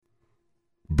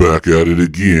Back at it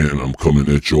again. I'm coming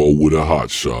at y'all with a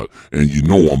hot shot. And you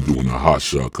know I'm doing a hot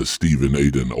shot because Stephen A.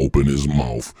 didn't open his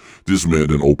mouth. This man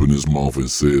didn't open his mouth and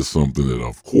said something that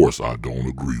of course I don't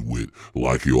agree with,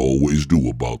 like he always do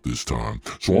about this time.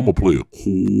 So I'm going to play a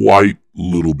quite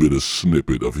little bit of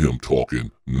snippet of him talking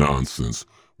nonsense.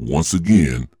 Once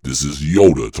again, this is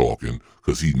Yoda talking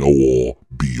because he know all,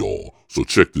 be all. So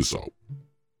check this out.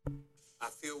 I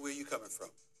feel where you're coming from,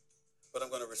 but I'm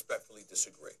going to respectfully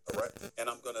disagree, all right? And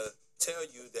I'm going to tell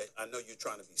you that I know you're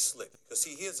trying to be slick. Because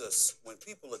see, here's us, when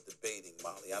people are debating,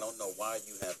 Molly, I don't know why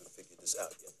you haven't figured this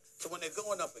out yet. So when they're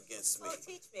going up against me,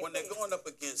 teach me, when please. they're going up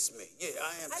against me, yeah,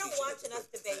 I am I don't teaching watch it. enough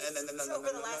debates.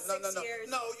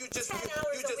 No, no, you just 10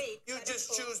 hours a week. you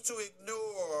just choose to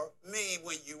ignore me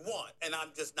when you want, and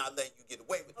I'm just not letting you get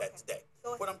away with that today.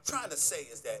 What I'm trying to say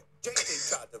is that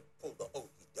JJ tried to pull the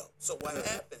okey doke. So what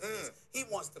happens is he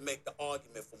wants to make the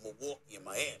argument for Milwaukee and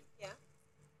Miami. Yeah.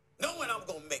 Knowing I'm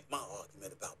going to make my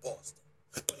argument about Boston.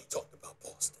 When he talked about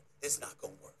Boston, it's not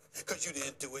going to work. Because you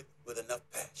didn't do it with enough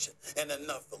passion and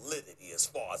enough validity as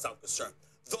far as I'm concerned.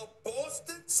 The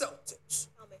Boston Celtics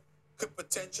could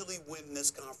potentially win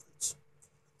this conference.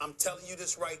 I'm telling you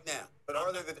this right now. But I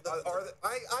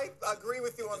agree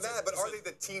with you on that, but are they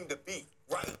the team to beat?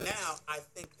 Right now, I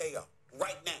think they are.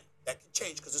 Right now. That can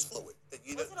change because it's fluid.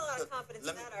 Wasn't a lot of confidence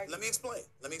in that argument. Let me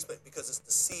explain. Because it's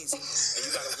the season, and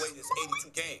you got to wait. It's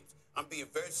 82 games. I'm being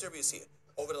very serious here.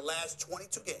 Over the last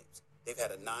 22 games, they've had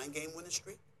a 9-game winning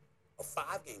streak, a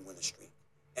 5-game winning streak,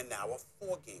 and now a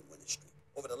 4-game winning streak.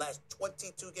 Over the last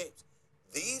 22 games,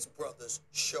 these brothers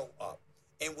show up.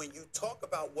 And when you talk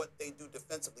about what they do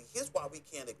defensively, here's why we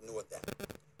can't ignore that.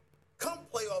 Come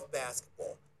playoff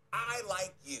basketball, I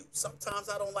like you. Sometimes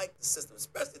I don't like the system,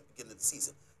 especially at the beginning of the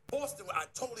season. Boston, I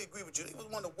totally agree with you. They was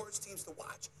one of the worst teams to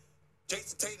watch.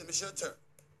 Jason Tatum, it's your turn.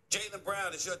 Jaylen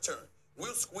Brown, it's your turn.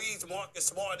 We'll squeeze Marcus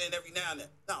Smart in every now and then.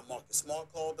 Now, Marcus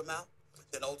Smart called them out.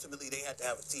 Then ultimately they had to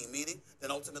have a team meeting.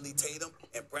 Then ultimately Tatum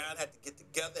and Brown had to get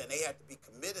together, and they had to be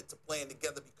committed to playing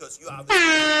together because you obviously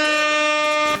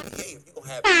if you're going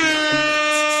to have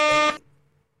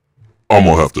I'm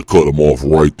going to have to cut him off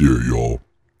right there, y'all.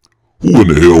 Who in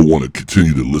the hell want to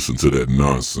continue to listen to that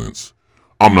nonsense?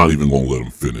 I'm not even going to let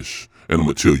him finish, and I'm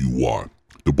going to tell you why.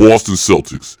 The Boston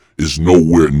Celtics is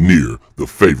nowhere near the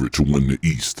favorite to win the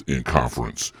East in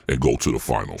conference and go to the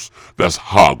finals. That's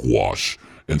hogwash,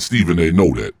 and Stephen A.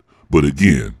 know that. But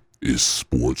again, it's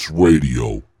sports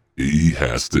radio. He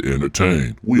has to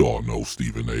entertain. We all know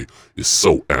Stephen A. is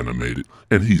so animated,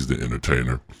 and he's the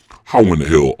entertainer. How in the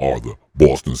hell are the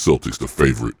Boston Celtics the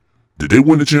favorite? Did they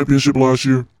win the championship last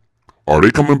year? Are they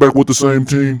coming back with the same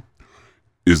team?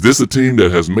 Is this a team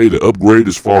that has made an upgrade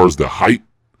as far as the height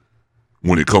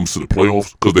when it comes to the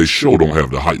playoffs? Because they sure don't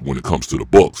have the height when it comes to the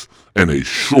Bucks, and they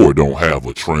sure don't have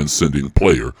a transcending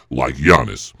player like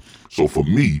Giannis. So for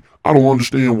me, I don't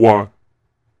understand why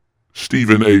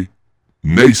Stephen A.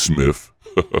 Naismith,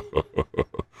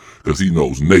 because he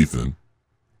knows Nathan,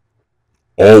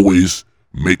 always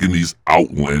making these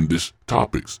outlandish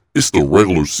topics. It's the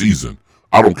regular season.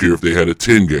 I don't care if they had a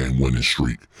 10-game winning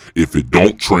streak. If it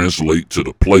don't translate to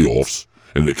the playoffs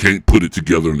and they can't put it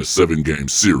together in a 7-game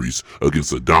series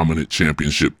against a dominant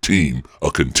championship team,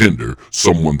 a contender,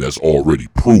 someone that's already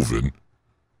proven,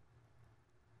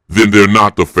 then they're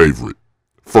not the favorite.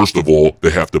 First of all,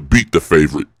 they have to beat the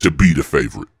favorite to be the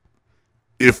favorite,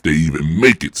 if they even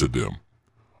make it to them.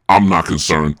 I'm not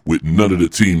concerned with none of the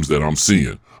teams that I'm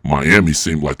seeing. Miami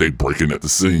seemed like they breaking at the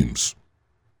seams.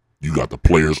 You got the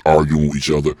players arguing with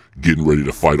each other, getting ready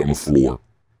to fight on the floor.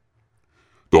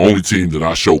 The only team that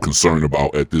I show concern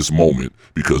about at this moment,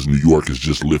 because New York has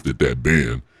just lifted that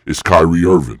ban, is Kyrie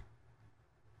Irving.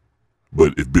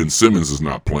 But if Ben Simmons is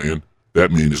not playing,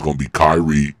 that means it's going to be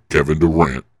Kyrie, Kevin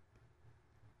Durant,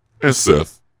 and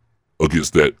Seth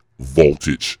against that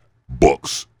voltage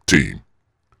Bucks team,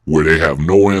 where they have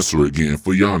no answer again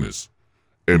for Giannis.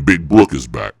 And Big Brook is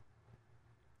back.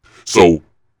 So,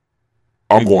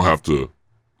 I'm going to have to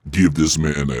give this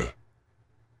man a...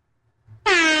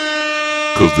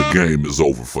 because the game is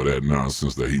over for that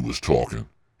nonsense that he was talking.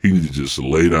 He need to just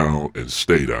lay down and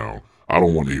stay down. I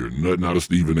don't want to hear nothing out of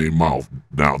Stephen A. mouth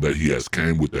now that he has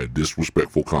came with that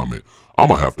disrespectful comment. I'm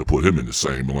going to have to put him in the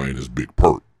same lane as Big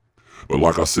Perk. But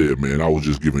like I said, man, I was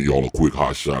just giving y'all a quick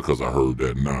hot shot because I heard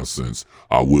that nonsense.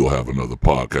 I will have another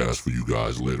podcast for you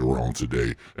guys later on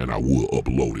today, and I will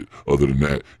upload it. Other than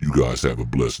that, you guys have a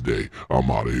blessed day. I'm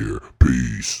out of here.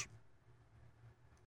 Peace.